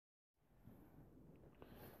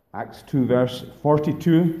Acts 2 verse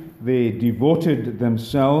 42, they devoted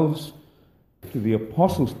themselves to the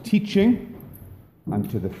apostles' teaching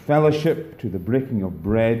and to the fellowship, to the breaking of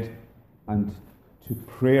bread and to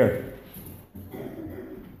prayer.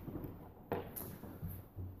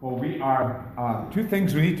 Well, we are, two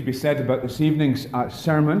things we need to be said about this evening's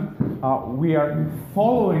sermon. We are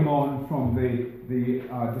following on from the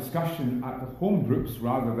discussion at the home groups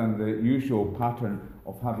rather than the usual pattern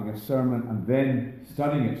of having a sermon and then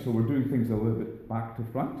studying it. So we're doing things a little bit back to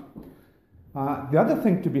front. The other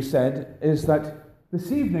thing to be said is that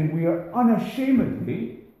this evening we are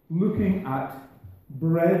unashamedly looking at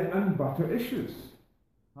bread and butter issues.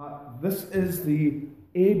 This is the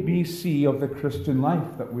ABC of the Christian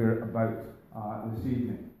life that we're about this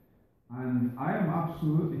evening. And I am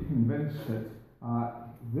absolutely convinced that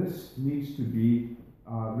this needs to be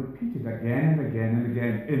repeated again and again and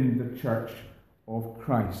again in the Church of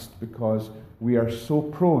Christ, because we are so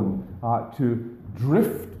prone to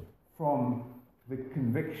drift from the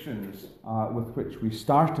convictions with which we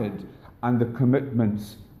started and the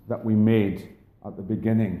commitments that we made at the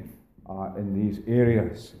beginning in these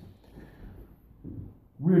areas.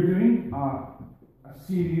 We're doing a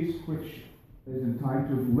series which is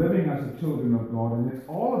entitled Living as the Children of God, and it's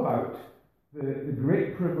all about the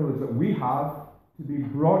great privilege that we have to be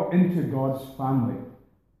brought into God's family.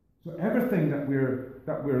 So everything that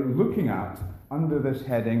we're looking at under this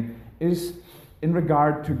heading is in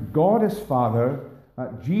regard to God as Father,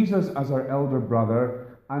 Jesus as our elder brother,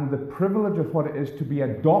 and the privilege of what it is to be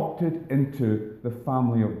adopted into the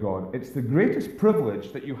family of God. It's the greatest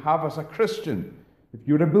privilege that you have as a Christian. If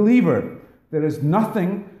you're a believer, there is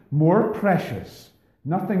nothing more precious,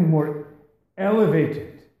 nothing more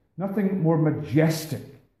elevated, nothing more majestic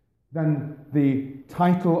than the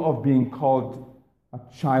title of being called a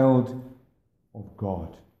child of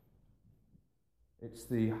God. It's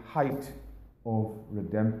the height of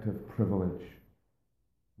redemptive privilege.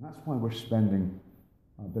 And that's why we're spending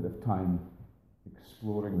a bit of time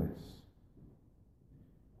exploring this.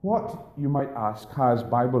 What, you might ask, has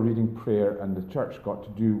Bible reading, prayer, and the church got to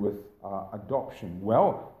do with adoption?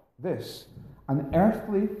 Well, this: an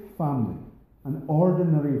earthly family, an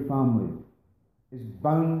ordinary family, is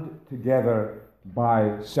bound together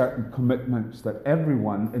by certain commitments that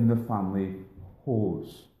everyone in the family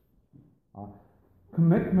holds.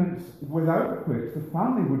 Commitments without which the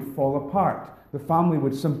family would fall apart. The family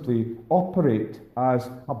would simply operate as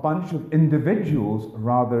a bunch of individuals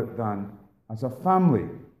rather than as a family.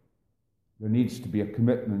 There needs to be a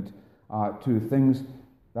commitment to things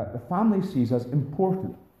that the family sees as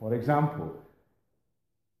important. For example,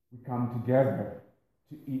 we come together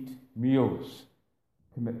to eat meals.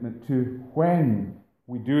 Commitment to when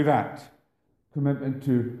we do that. Commitment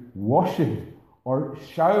to washing or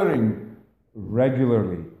showering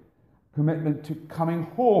regularly. Commitment to coming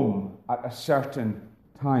home at a certain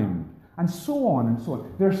time. And so on and so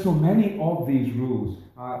on. There are so many of these rules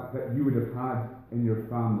that you would have had in your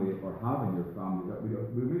family or have in your family that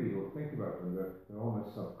we really don't think about them. They're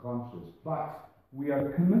almost subconscious. But we are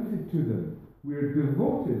committed to them. We are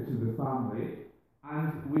devoted to the family,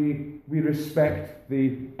 and we respect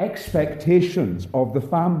the expectations of the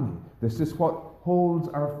family. This is what holds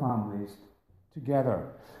our families together.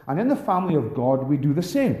 And in the family of God, we do the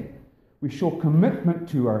same. We show commitment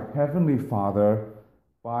to our Heavenly Father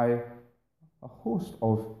by a host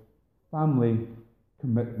of family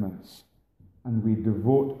commitments, and we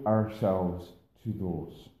devote ourselves to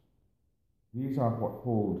those. These are what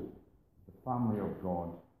hold the family of God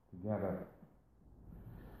together.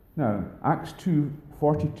 Now, Acts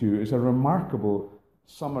 2:42 is a remarkable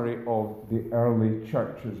summary of the early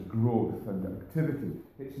church's growth and activity.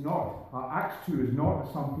 It's not, Acts 2 is not,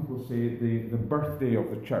 as some people say, the birthday of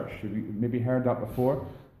the church. Have you maybe heard that before?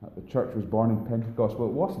 That the church was born in Pentecost. Well,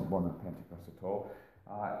 it wasn't born in Pentecost at all.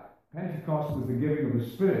 Pentecost was the giving of the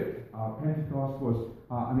Spirit. Pentecost was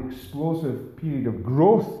an explosive period of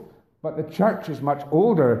growth, but the church is much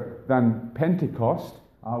older than Pentecost.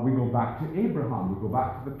 We go back to Abraham. We go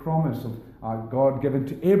back to the promise of God given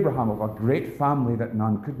to Abraham of a great family that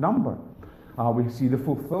none could number. We see the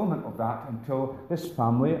fulfillment of that until this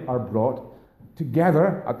family are brought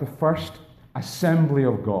together at the first assembly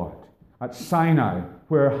of God at Sinai,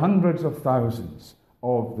 where hundreds of thousands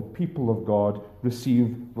of the people of God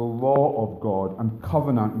receive the law of God and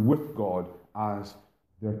covenant with God as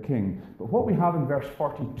their king. But what we have in verse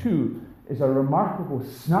 42 is a remarkable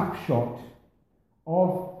snapshot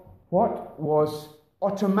of what was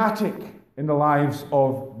automatic in the lives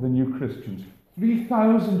of the new Christians.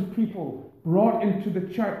 3,000 people brought into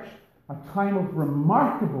the church, a time of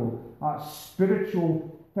remarkable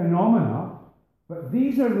spiritual phenomena But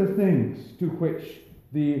these are the things to which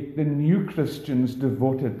the new Christians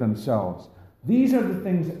devoted themselves. These are the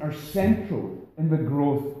things that are central in the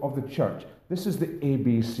growth of the church. This is the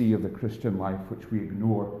ABC of the Christian life, which we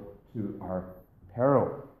ignore to our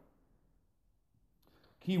peril.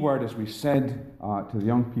 Key word, as we said to the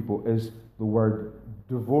young people, is the word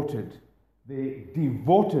devoted. They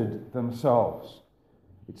devoted themselves.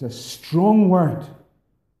 It's a strong word.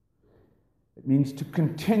 It means to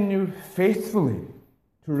continue faithfully,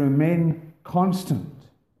 to remain constant.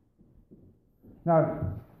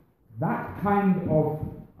 Now, that kind of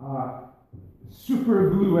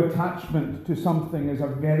super glue attachment to something is a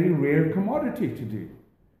very rare commodity today.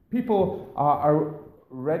 People are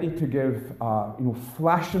ready to give,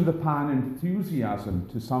 flash in the pan enthusiasm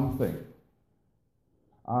to something.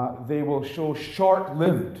 They will show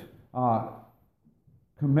short-lived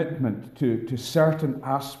commitment to certain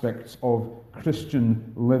aspects of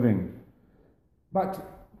Christian living. But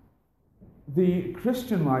the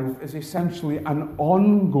Christian life is essentially an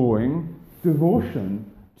ongoing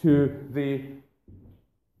devotion to the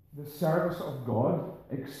service of God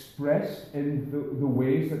expressed in the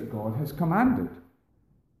ways that God has commanded.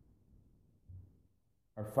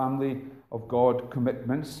 Our family of God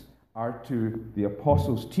commitments are to the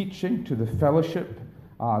apostles' teaching, to the fellowship,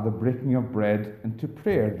 the breaking of bread, and to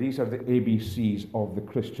prayer. These are the ABCs of the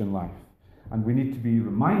Christian life. And we need to be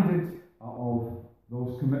reminded of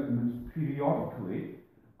those commitments periodically,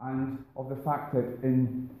 and of the fact that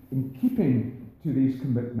in keeping to these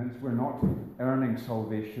commitments, we're not earning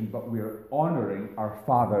salvation, but we're honouring our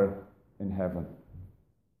Father in heaven.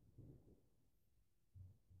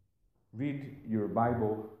 Read your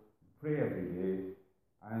Bible, pray every day,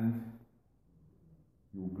 and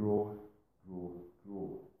you'll grow.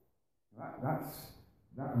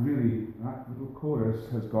 That little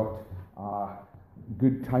chorus has got a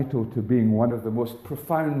good title to being one of the most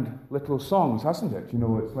profound little songs, hasn't it?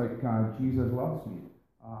 It's like Jesus Loves Me.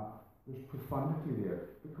 There's profundity there,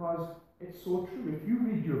 because it's so true. If you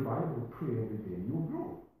read your Bible, pray every day, you'll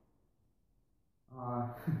grow.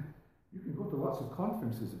 You can go to lots of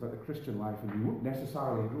conferences about the Christian life and you won't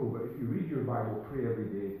necessarily grow, but if you read your Bible, pray every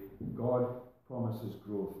day, God promises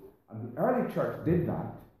growth. And the early church did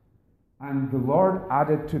that, and the Lord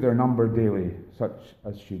added to their number daily such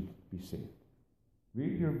as should be saved.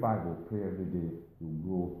 Read your Bible, pray every day,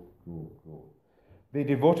 you'll grow. They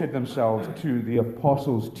devoted themselves to the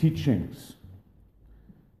apostles' teachings.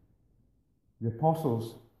 The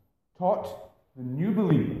apostles taught the new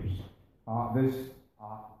believers, this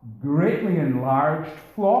greatly enlarged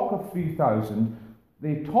flock of 3,000,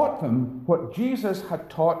 they taught them what Jesus had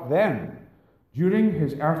taught them during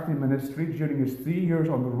his earthly ministry, during his 3 years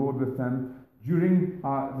on the road with them, during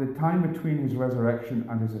the time between his resurrection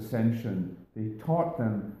and his ascension. They taught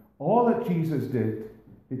them all that Jesus did.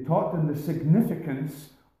 They taught them the significance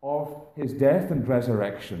of his death and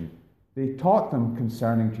resurrection. They taught them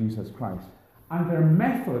concerning Jesus Christ. And their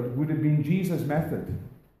method would have been Jesus' method.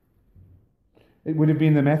 It would have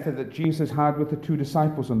been the method that Jesus had with the 2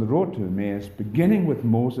 disciples on the road to Emmaus, beginning with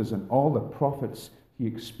Moses and all the prophets. He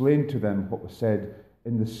explained to them what was said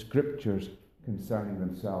in the scriptures concerning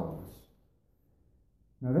themselves.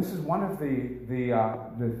 Now, this is one of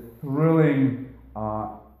the thrilling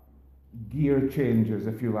gear changes,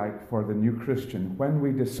 if you like, for the new Christian, when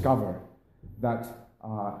we discover that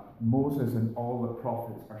Moses and all the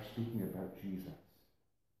prophets are speaking about Jesus.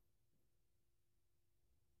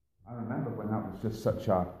 I remember when that was just such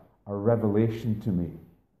a revelation to me.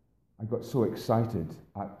 I got so excited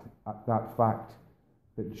at that fact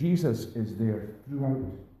that Jesus is there throughout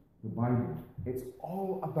the Bible. It's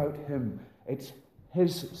all about him. It's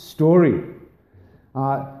his story.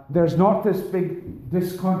 There's not this big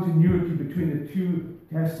discontinuity between the 2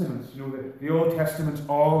 testaments. The Old Testament's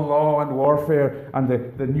all law and warfare, and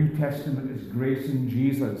the New Testament is grace in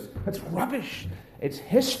Jesus. That's rubbish. It's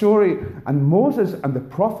his story, and Moses and the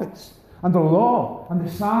prophets and the law and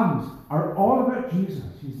the Psalms are all about Jesus.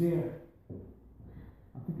 He's there.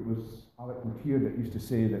 I think it was Alec Mottier that used to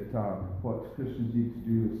say that what Christians need to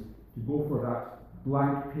do is to go for that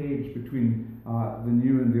blank page between the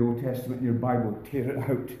New and the Old Testament in your Bible, tear it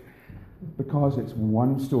out, because it's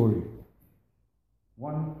one story,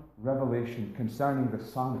 one revelation concerning the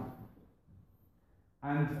Son.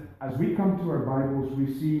 And as we come to our Bibles, we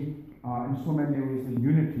see in so many ways the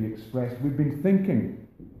unity expressed. We've been thinking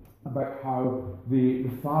about how the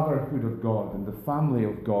fatherhood of God and the family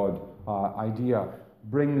of God idea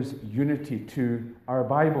brings unity to our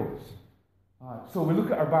Bibles. So we look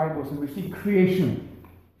at our Bibles and we see creation.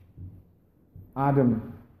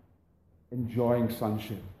 Adam enjoying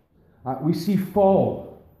sonship. We see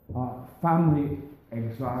fall, family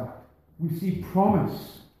exiled. We see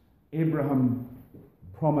promise. Abraham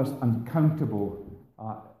promised uncountable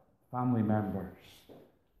family members.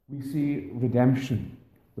 We see redemption,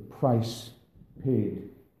 the price paid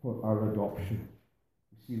for our adoption.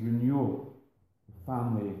 We see renewal, the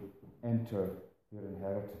family enter their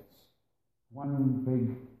inheritance. One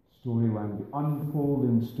big storyline, the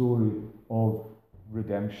unfolding story of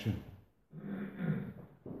redemption.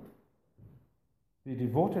 They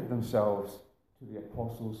devoted themselves to the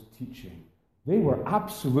apostles' teaching. They were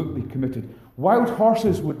absolutely committed. Wild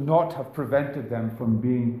horses would not have prevented them from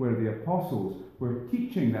being where the apostles were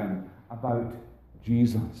teaching them about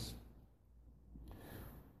Jesus.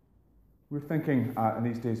 We're thinking in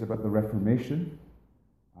these days about the Reformation,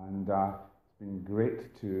 and it's been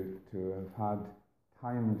great to have had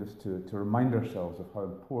time just to remind ourselves of how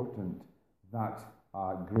important that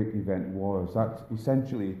great event was. That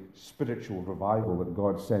essentially spiritual revival that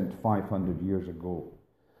God sent 500 years ago.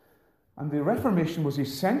 And the Reformation was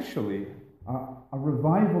essentially a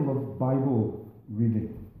revival of Bible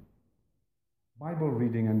reading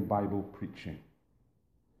and Bible preaching.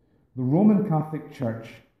 The Roman Catholic Church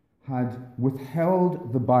had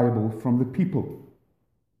withheld the Bible from the people.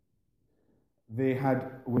 They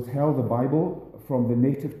had withheld the Bible from the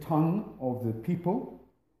native tongue of the people.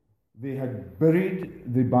 They had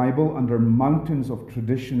buried the Bible under mountains of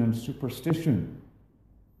tradition and superstition.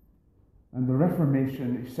 And the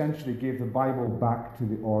Reformation essentially gave the Bible back to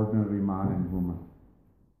the ordinary man and woman.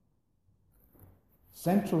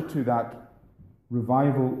 Central to that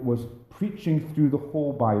revival was preaching through the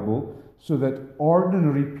whole Bible so that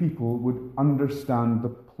ordinary people would understand the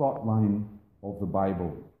plot line of the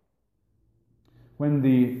Bible. When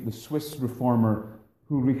the Swiss reformer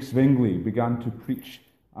Ulrich Zwingli began to preach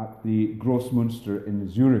at the Grossmünster in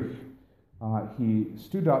Zurich, he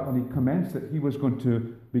stood up and he commenced that he was going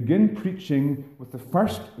to begin preaching with the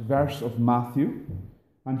first verse of Matthew,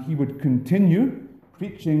 and he would continue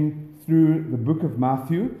preaching through the book of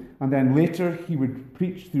Matthew, and then later he would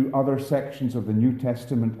preach through other sections of the New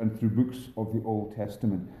Testament and through books of the Old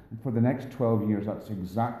Testament. And for the next 12 years, that's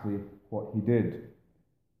exactly what he did.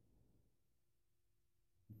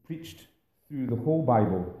 He preached through the whole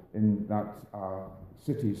Bible in that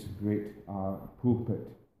city's great pulpit.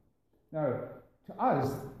 Now, to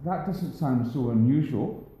us, that doesn't sound so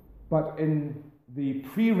unusual, but in the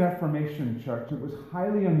pre-Reformation church, it was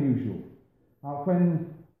highly unusual.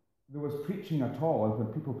 When there was preaching at all, and when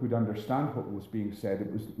people could understand what was being said,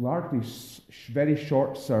 it was largely very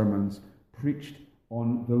short sermons preached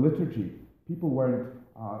on the liturgy. People weren't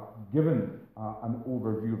given an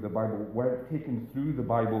overview of the Bible, weren't taken through the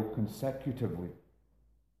Bible consecutively.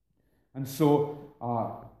 And so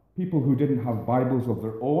people who didn't have Bibles of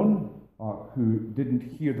their own, who didn't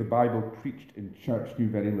hear the Bible preached in church, knew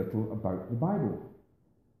very little about the Bible.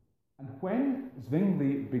 And when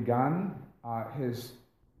Zwingli began his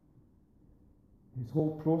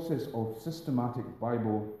whole process of systematic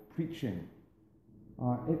Bible preaching,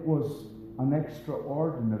 it was an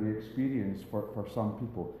extraordinary experience for some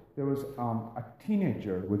people. There was a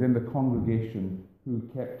teenager within the congregation who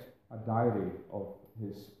kept a diary of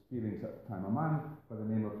his feelings at the time, a man by the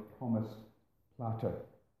name of Thomas Platter.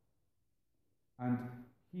 And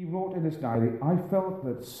he wrote in his diary, "I felt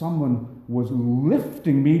that someone was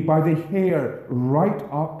lifting me by the hair right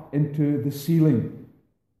up into the ceiling."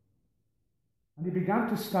 And he began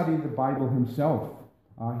to study the Bible himself.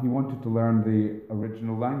 He wanted to learn the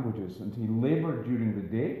original languages, and he labored during the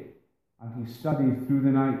day, and he studied through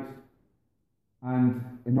the night.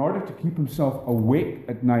 And in order to keep himself awake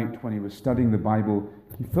at night when he was studying the Bible,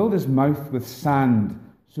 he filled his mouth with sand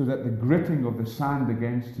so that the gritting of the sand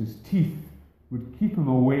against his teeth would keep him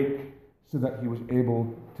awake so that he was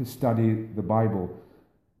able to study the Bible.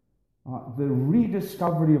 The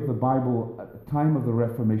rediscovery of the Bible at the time of the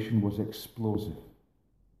Reformation was explosive.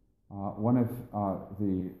 One of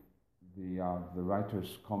the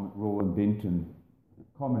writers, Roland Bainton,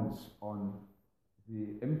 comments on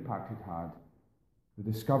the impact it had. The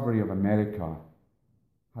discovery of America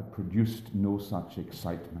had produced no such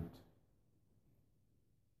excitement.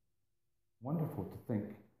 Wonderful to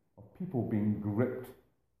think of people being gripped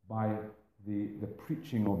by the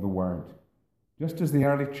preaching of the word, just as the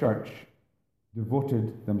early church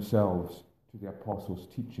devoted themselves to the apostles'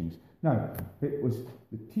 teachings. Now, it was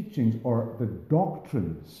the teachings or the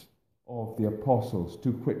doctrines of the apostles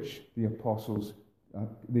to which the apostles,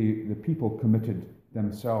 the people committed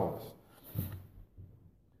themselves.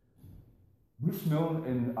 Bruce Milne,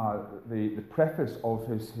 in the preface of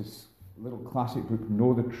his little classic book,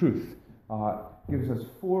 Know the Truth, gives us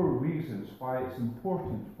 4 reasons why it's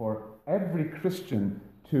important for every Christian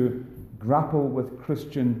to grapple with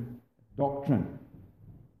Christian doctrine.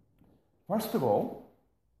 First of all,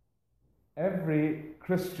 every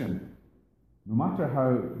Christian, no matter how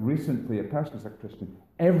recently a person is a Christian,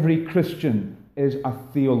 every Christian is a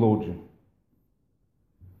theologian.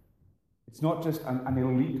 It's not just an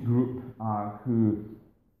elite group who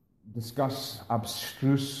discuss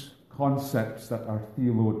abstruse concepts that are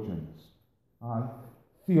theologians.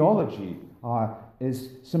 Theology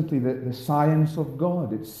is simply the science of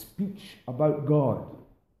God. It's speech about God.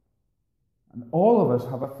 And all of us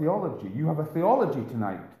have a theology. You have a theology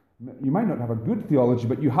tonight. You might not have a good theology,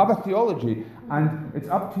 but you have a theology, and it's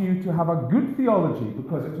up to you to have a good theology,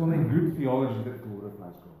 because it's only good theology that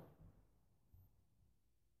glorifies God.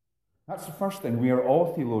 That's the first thing. We are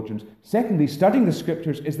all theologians. Secondly, studying the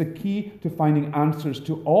Scriptures is the key to finding answers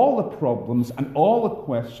to all the problems and all the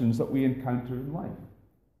questions that we encounter in life.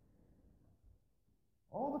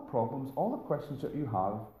 All the problems, all the questions that you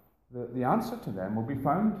have, the answer to them will be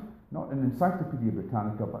found not in Encyclopedia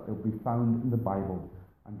Britannica, but they'll be found in the Bible.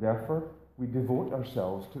 And therefore, we devote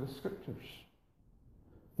ourselves to the Scriptures.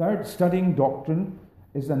 Third, studying doctrine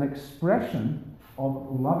is an expression of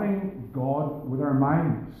loving God with our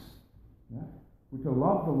minds. Yeah? We're to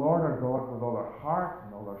love the Lord our God with all our heart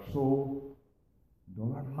and all our soul and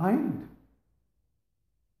all our mind.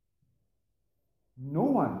 No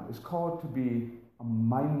one is called to be a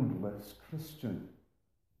mindless Christian.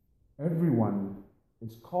 Everyone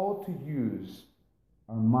is called to use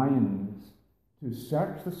our minds to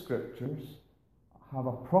search the Scriptures, have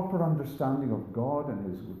a proper understanding of God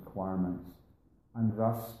and His requirements, and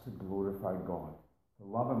thus to glorify God. To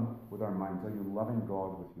love Him with our minds. Are you loving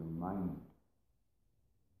God with your mind?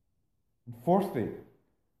 And fourthly,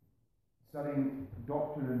 studying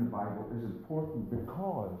doctrine in the Bible is important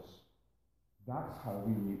because that's how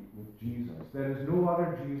we meet with Jesus. There is no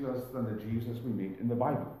other Jesus than the Jesus we meet in the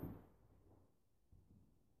Bible.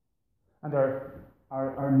 And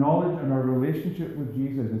our knowledge and our relationship with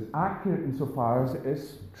Jesus is accurate insofar as it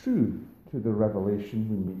is true to the revelation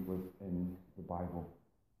we meet with in the Bible.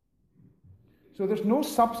 So there's no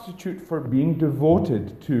substitute for being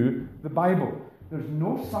devoted to the Bible. There's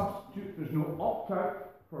no substitute, there's no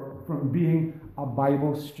opt-out from being a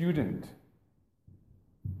Bible student.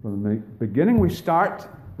 From the beginning we start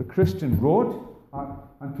the Christian road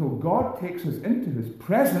until God takes us into His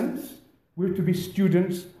presence, we're to be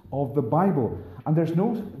students of the Bible. And there's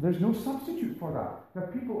no substitute for that.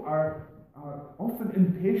 That people are often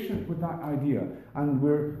impatient with that idea, and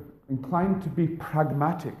we're inclined to be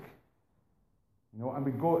pragmatic. And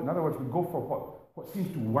we go, in other words, we go for what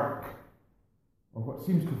seems to work, or what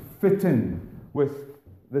seems to fit in with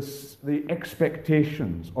the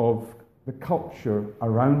expectations of the culture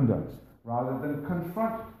around us, rather than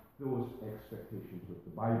confront those expectations with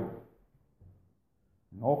the Bible.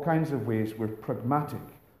 In all kinds of ways, we're pragmatic.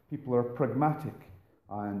 People are pragmatic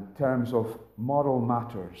in terms of moral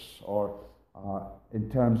matters, or in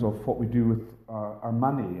terms of what we do with our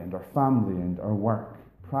money and our family and our work.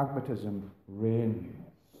 Pragmatism reigns.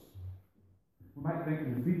 We might think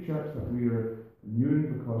in the Free Church that we are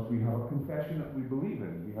immune because we have a confession that we believe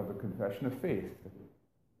in. We have a confession of faith.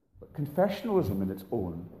 But confessionalism in its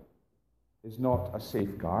own is not a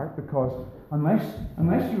safeguard, because unless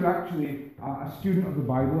you're actually a student of the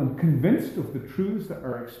Bible and convinced of the truths that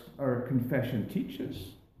our confession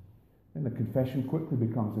teaches, then the confession quickly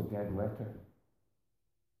becomes a dead letter.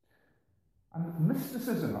 And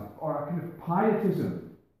mysticism, or a kind of pietism,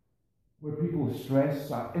 where people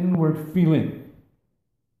stress inward feeling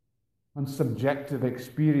and subjective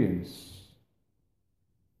experience,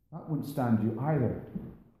 that won't stand you either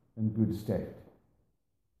in good stead.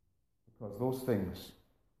 Because those things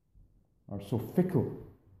are so fickle.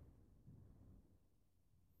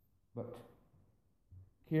 But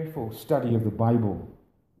careful study of the Bible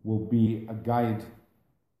will be a guide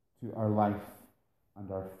to our life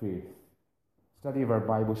and our faith. Study of our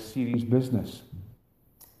Bible serious business.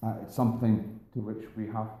 It's something to which we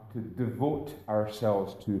have to devote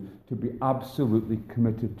ourselves to be absolutely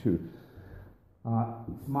committed to.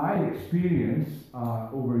 It's my experience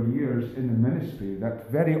over years in the ministry that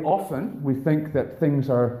very often we think that things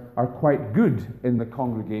are quite good in the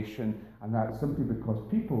congregation, and that's simply because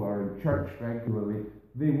people are in church regularly.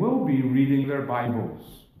 They will be reading their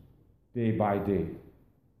Bibles day by day.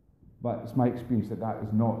 But it's my experience that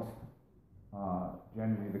is not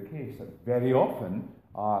generally the case. That very often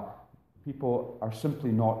people are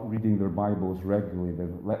simply not reading their Bibles regularly.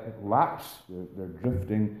 They've let it lapse, they're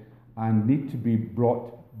drifting, and need to be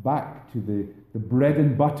brought back to the bread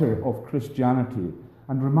and butter of Christianity,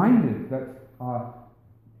 and reminded that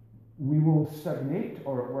we will stagnate,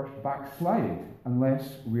 or at worst backslide,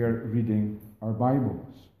 unless we are reading our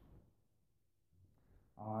Bibles.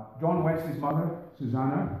 John Wesley's mother,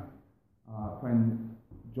 Susanna, when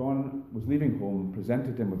John was leaving home,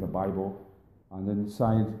 presented him with a Bible, and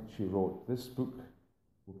inside she wrote, "This book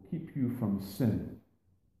will keep you from sin,"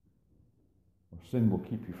 or "Sin will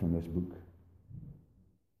keep you from this book."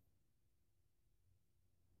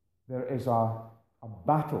 There is a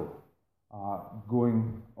battle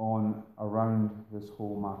going on around this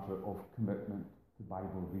whole matter of commitment to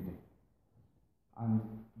Bible reading. And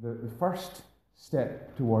the first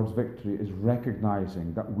step towards victory is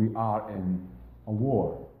recognizing that we are in a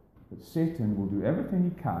war, that Satan will do everything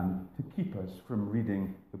he can to keep us from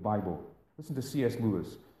reading the Bible. Listen to C.S.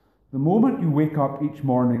 Lewis. "The moment you wake up each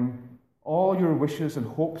morning, all your wishes and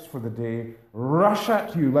hopes for the day rush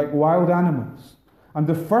at you like wild animals. And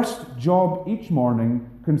the first job each morning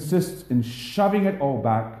consists in shoving it all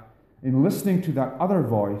back, in listening to that other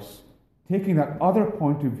voice, taking that other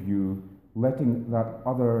point of view, letting that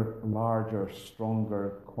other larger,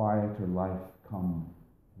 stronger, quieter life come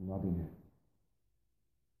flooding in."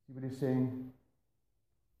 See what he's saying?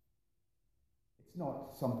 It's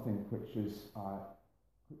not something which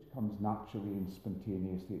comes naturally and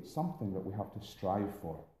spontaneously. It's something that we have to strive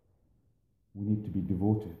for. We need to be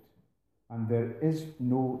devoted. And there is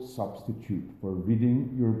no substitute for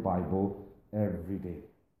reading your Bible every day.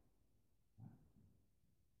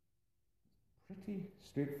 Pretty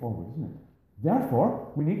straightforward, isn't it?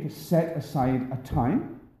 Therefore, we need to set aside a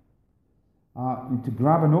time. We need to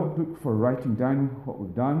grab a notebook for writing down what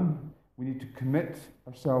we've done. We need to commit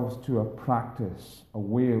ourselves to a practice, a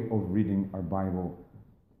way of reading our Bible.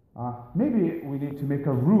 Maybe we need to make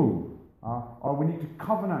a rule, or we need to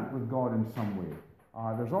covenant with God in some way.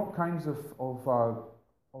 There's all kinds of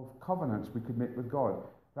covenants we could make with God.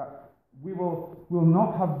 That we will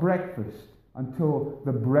not have breakfast until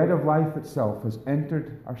the bread of life itself has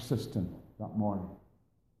entered our system that morning.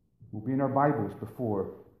 We'll be in our Bibles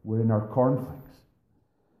before we're in our cornflakes.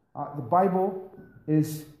 The Bible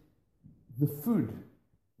is the food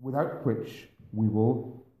without which we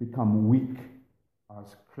will become weak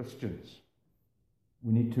as Christians.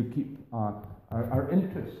 We need to keep our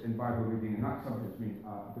interest in Bible reading, and that sometimes means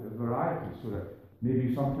a bit of variety, so that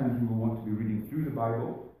maybe sometimes we will want to be reading through the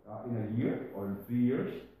Bible in a year or in 3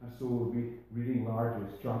 years, and so we'll be reading larger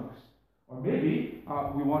chunks. Or maybe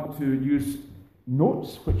we want to use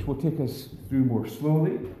notes which will take us through more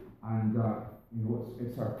slowly, and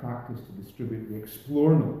it's our practice to distribute the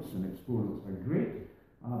Explore notes, and Explore notes are great,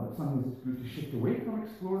 but sometimes it's good to shift away from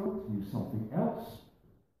Explore notes and use something else.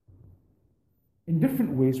 In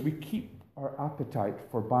different ways, we keep our appetite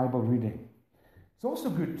for Bible reading. It's also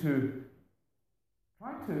good to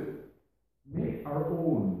try to make our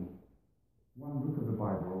own one book of the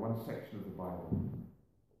Bible or one section of the Bible,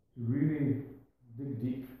 to really dig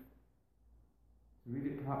deep, to read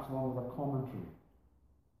it perhaps along with a commentary,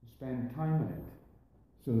 to spend time in it,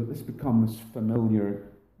 so that this becomes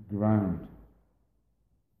familiar ground.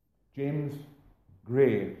 James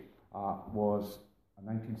Gray was a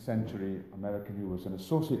 19th century American who was an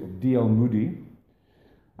associate of D.L. Moody,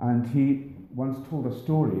 and he once told a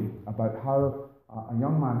story about how a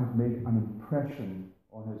young man had made an impression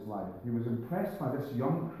on his life. He was impressed by this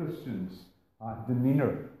young Christian's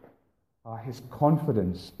demeanor, his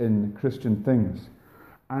confidence in Christian things,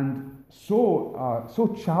 and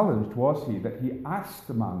so challenged was he that he asked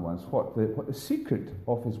the man once what the secret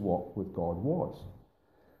of his walk with God was.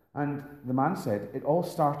 And the man said, "It all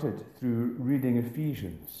started through reading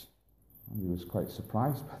Ephesians." And he was quite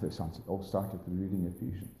surprised by this answer. It all started through reading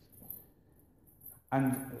Ephesians.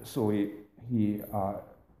 And so he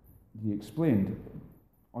explained,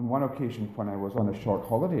 on one occasion when I was on a short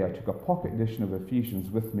holiday, I took a pocket edition of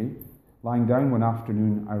Ephesians with me. Lying down one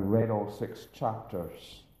afternoon, I read all 6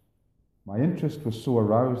 chapters. My interest was so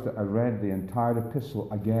aroused that I read the entire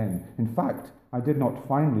epistle again. In fact, I did not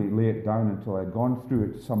finally lay it down until I had gone through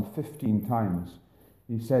it some 15 times.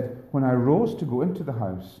 He said, "When I rose to go into the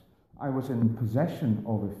house, I was in possession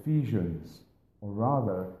of Ephesians, or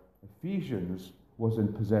rather, Ephesians was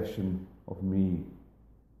in possession of me.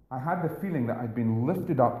 I had the feeling that I'd been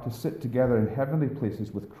lifted up to sit together in heavenly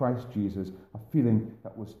places with Christ Jesus, a feeling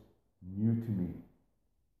that was new to me."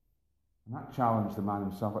 And that challenged the man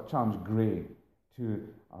himself. That challenged Gray to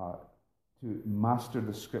master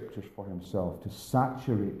the Scriptures for himself, to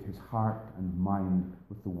saturate his heart and mind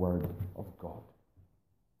with the Word of God.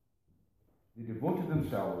 They devoted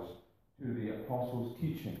themselves to the apostles'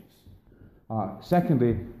 teachings.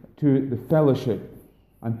 Secondly, to the fellowship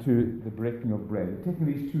and to the breaking of bread. Taking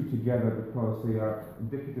these two together because they are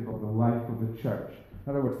indicative of the life of the church. In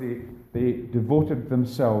other words, they devoted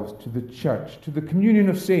themselves to the church, to the communion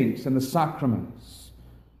of saints and the sacraments.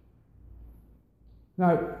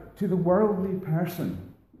 Now, to the worldly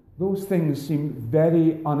person, those things seem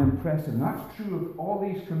very unimpressive. And that's true of all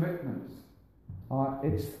these commitments.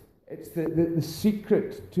 It's the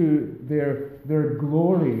secret to their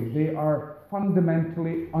glory. They are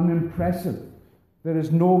fundamentally unimpressive. There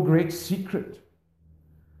is no great secret.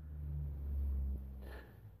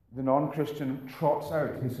 The non-Christian trots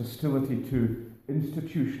out his hostility to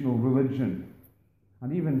institutional religion.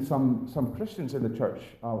 And even some Christians in the church,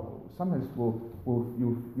 sometimes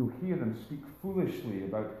you'll hear them speak foolishly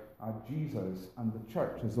about Jesus and the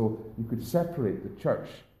church, as though you could separate the church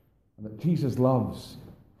and that Jesus loves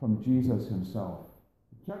from Jesus himself.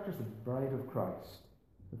 The church is the bride of Christ.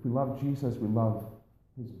 If we love Jesus, we love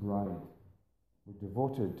his bride. We're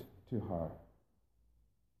devoted to her.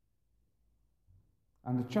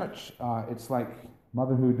 And the church, it's like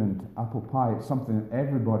motherhood and apple pie. It's something that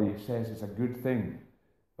everybody says is a good thing.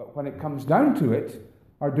 But when it comes down to it,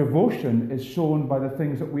 our devotion is shown by the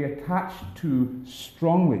things that we attach to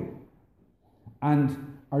strongly.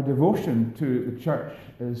 And our devotion to the church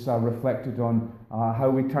is reflected on how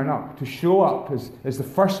we turn up. To show up is the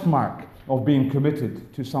first mark of being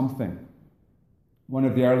committed to something. One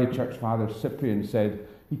of the early church fathers, Cyprian, said,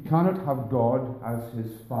 "He cannot have God as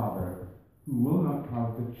his father who will not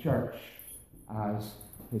have the church as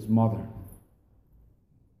his mother."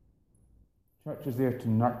 Church is there to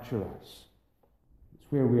nurture us.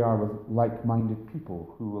 It's where we are with like-minded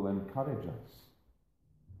people who will encourage us.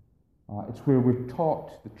 It's where we're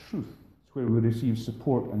taught the truth. It's where we receive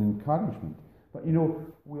support and encouragement. But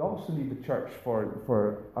we also need the church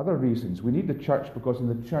for other reasons. We need the church because in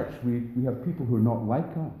the church we have people who are not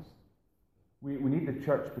like us. We need the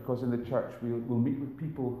church because in the church we'll meet with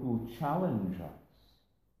people who will challenge us.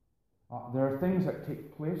 There are things that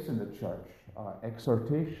take place in the church,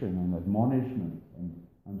 exhortation and admonishment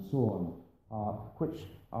and so on, which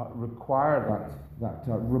require that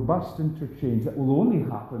robust interchange that will only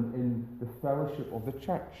happen in the fellowship of the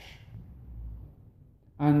church.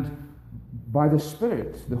 And by the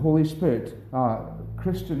Spirit, the Holy Spirit,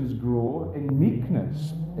 Christians grow in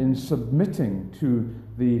meekness, in submitting to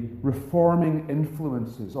the reforming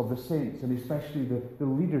influences of the saints, and especially the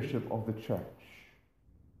leadership of the church.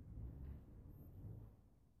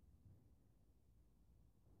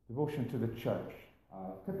 Devotion to the church,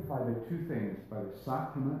 typified by two things, by the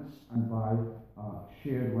sacraments and by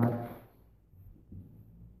shared life.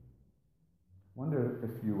 I wonder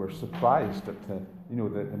if you were surprised at the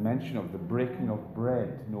mention of the breaking of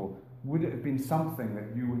bread. Would it have been something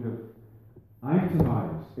that you would have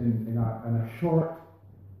itemized in a short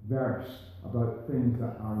verse about things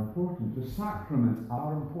that are important? The sacraments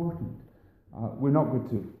are important. We're not going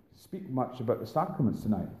to speak much about the sacraments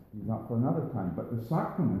tonight. Leave that for another time. But the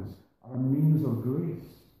sacraments are a means of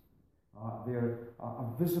grace. They're a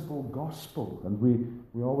visible gospel, and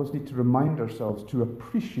we always need to remind ourselves to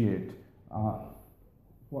appreciate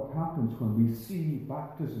what happens when we see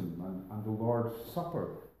baptism and the Lord's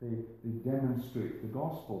Supper. They demonstrate the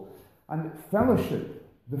gospel. And fellowship,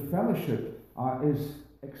 the fellowship is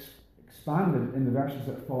expanded in the verses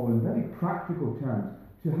that follow in very practical terms.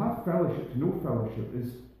 To have fellowship, to know fellowship,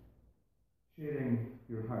 is sharing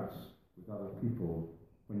your house with other people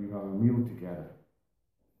when you have a meal together.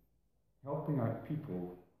 Helping out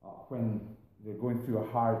people when they're going through a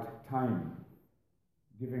hard time.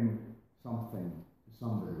 Giving something to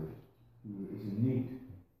somebody who is in need.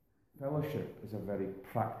 Fellowship is a very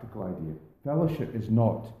practical idea. Fellowship is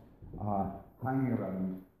not hanging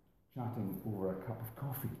around chatting over a cup of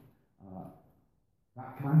coffee.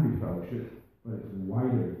 That can be fellowship, but it's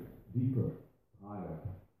wider, deeper, higher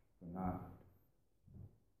than that.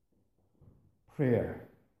 Prayer.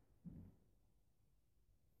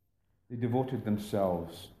 They devoted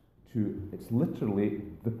themselves to, it's literally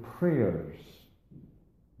the prayers.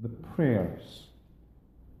 The prayers.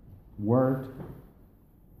 Word,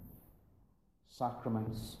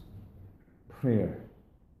 sacraments, prayer.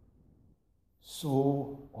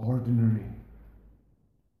 So ordinary.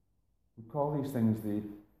 We call these things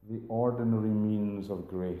the ordinary means of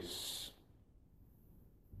grace.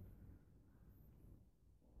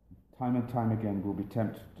 Time and time again we'll be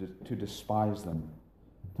tempted to despise them.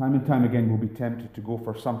 Time and time again we'll be tempted to go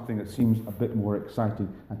for something that seems a bit more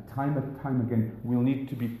exciting. And time again we'll need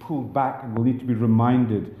to be pulled back and we'll need to be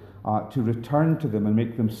reminded to return to them and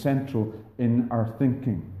make them central in our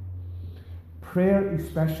thinking. Prayer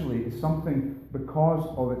especially is something, because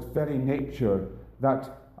of its very nature, that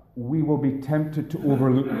we will be tempted to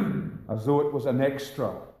overlook as though it was an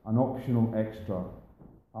extra, an optional extra.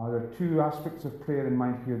 There are two aspects of prayer in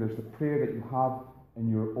mind here. There's the prayer that you have in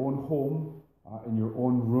your own home, in your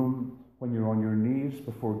own room, when you're on your knees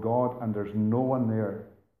before God and there's no one there.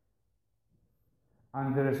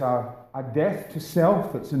 And there is a death to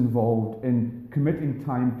self that's involved in committing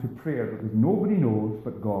time to prayer because nobody knows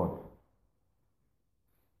but God.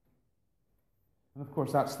 And of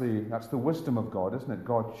course, that's the wisdom of God, isn't it?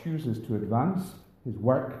 God chooses to advance his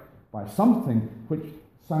work by something which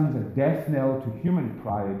sounds a death knell to human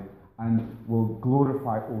pride and will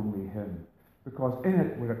glorify only him. Because in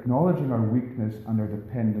it, we're acknowledging our weakness and our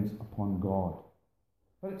dependence upon God.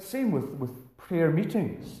 But it's the same with prayer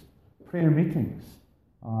meetings. Prayer meetings.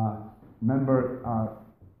 Remember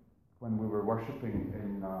when we were worshipping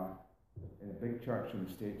in a big church in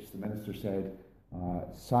the States, the minister said,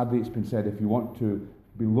 sadly it's been said, if you want to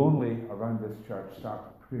be lonely around this church, start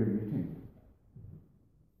a prayer meeting.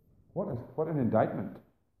 What an indictment.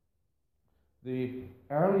 The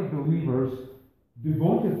early believers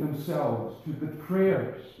devoted themselves to the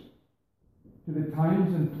prayers, to the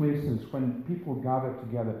times and places when people gathered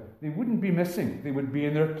together. They wouldn't be missing. They would be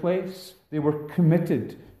in their place. They were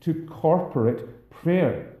committed to corporate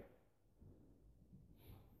prayer.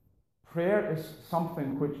 Prayer is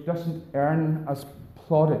something which doesn't earn us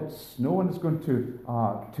plaudits. No one is going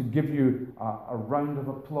to give you a round of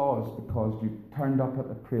applause because you turned up at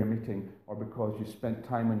the prayer meeting or because you spent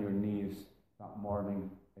time on your knees that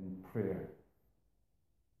morning in prayer.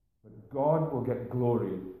 But God will get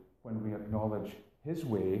glory when we acknowledge his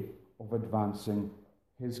way of advancing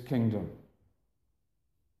his kingdom.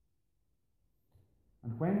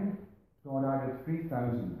 And when God added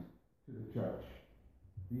 3,000 to the church,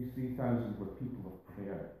 these 3,000 were people of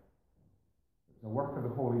prayer. It's a work of the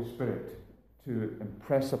Holy Spirit to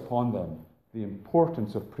impress upon them the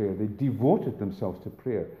importance of prayer. They devoted themselves to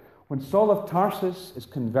prayer. When Saul of Tarsus is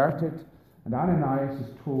converted and Ananias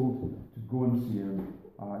is told to go and see him,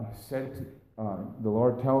 he said, the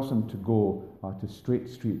Lord tells him to go to Straight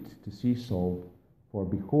Street to see Saul, for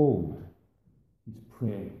behold, he's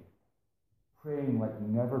praying like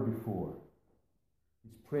never before.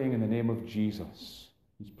 He's praying in the name of Jesus.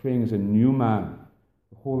 He's praying as a new man.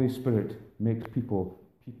 The Holy Spirit makes people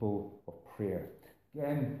of prayer.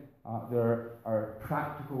 Again, there are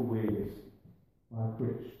practical ways by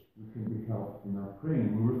which we can be helped in our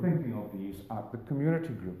praying. We were thinking of these at the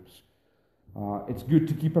community groups. It's good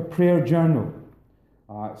to keep a prayer journal.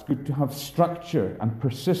 It's good to have structure and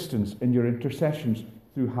persistence in your intercessions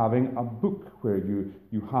through having a book where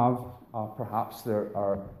you have, perhaps there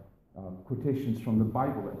are quotations from the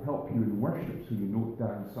Bible that help you in worship, so you note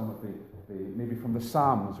down some of the maybe from the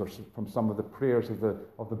Psalms or from some of the prayers of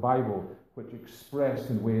the Bible, which express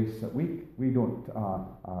in ways that we don't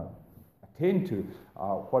attain to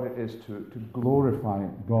what it is to glorify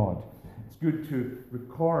God. It's good to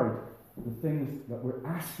record the things that we're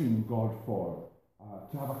asking God for,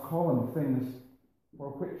 to have a column of things for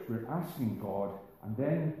which we're asking God, and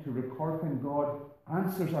then to record when God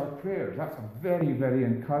answers our prayers. That's a very, very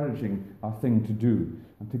encouraging thing to do,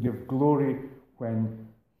 and to give glory when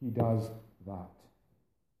he does that.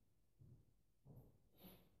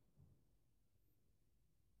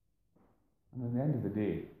 And at the end of the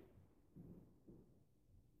day,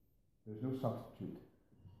 there's no substitute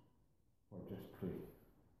for just praying.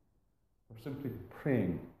 For simply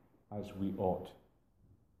praying as we ought.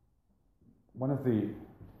 One of the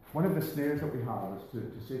snares that we have is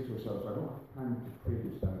to say to ourselves, I don't have time to pray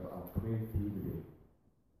just now, but I'll pray through the day.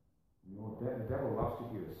 You know, the devil loves to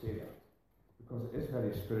hear us say that, because it is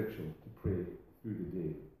very spiritual to pray through the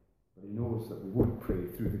day. But he knows that we won't pray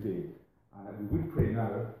through the day. And that we would pray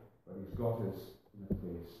now, but he's got us in a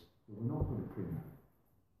place where we're not going to pray now.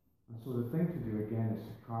 And so the thing to do again is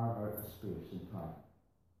to carve out a space and time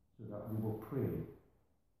so that we will pray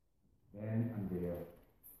then and there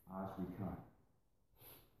as we can.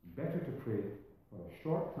 Better to pray for a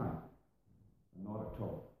short time than not at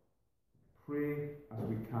all. Pray as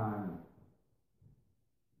we can.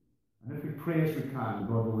 And if we pray as we can,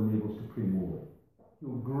 God will enable us to pray more.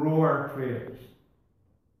 He'll grow our prayers.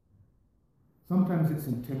 Sometimes it's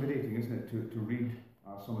intimidating, isn't it, to read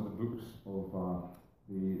some of the books of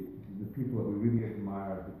the people that we really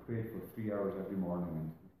admire who pray for 3 hours every morning,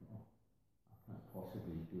 and I can't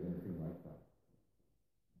possibly do anything like that.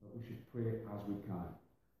 But we should pray as we can,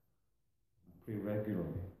 and pray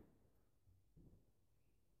regularly.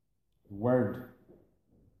 The Word,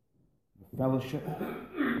 the fellowship,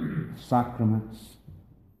 the sacraments,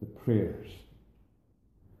 the prayers.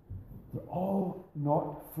 They're all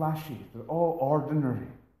not flashy, they're all ordinary.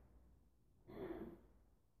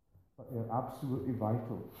 But they're absolutely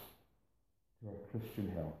vital to our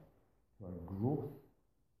Christian health, to our growth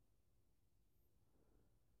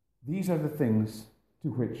These are the things to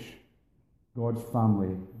which God's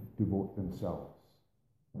family devote themselves.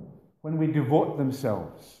 When we devote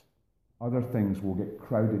themselves, other things will get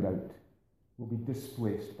crowded out, will be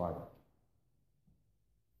displaced by them.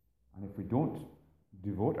 And if we don't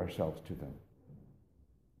devote ourselves to them,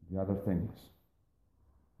 the other things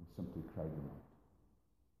will simply crowd them out.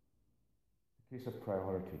 The case of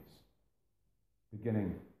priorities,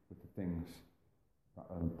 beginning with the things that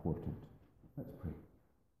are important. Let's pray.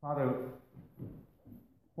 Father,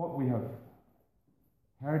 what we have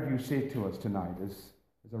heard you say to us tonight is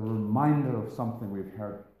a reminder of something we've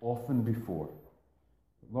heard often before.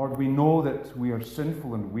 Lord, we know that we are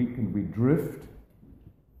sinful and weak and we drift.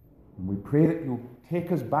 And we pray that you'll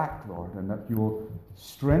take us back, Lord, and that you will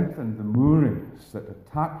strengthen the moorings that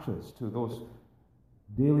attach us to those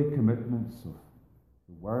daily commitments of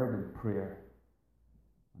the word and prayer.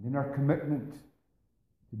 And in our commitment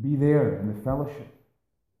to be there in the fellowship,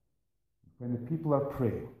 when the people are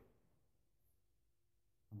praying.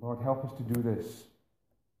 And Lord, help us to do this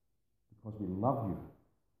because we love you,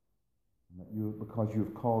 and because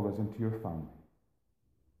you've called us into your family.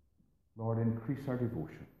 Lord, increase our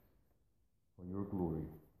devotion for your glory.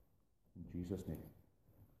 In Jesus' name.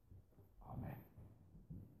 Amen.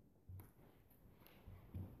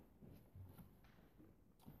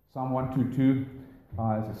 Psalm 122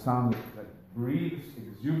 is a psalm that breathes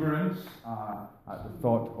exuberance at the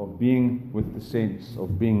thought of being with the saints,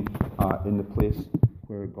 of being in the place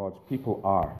where God's people are.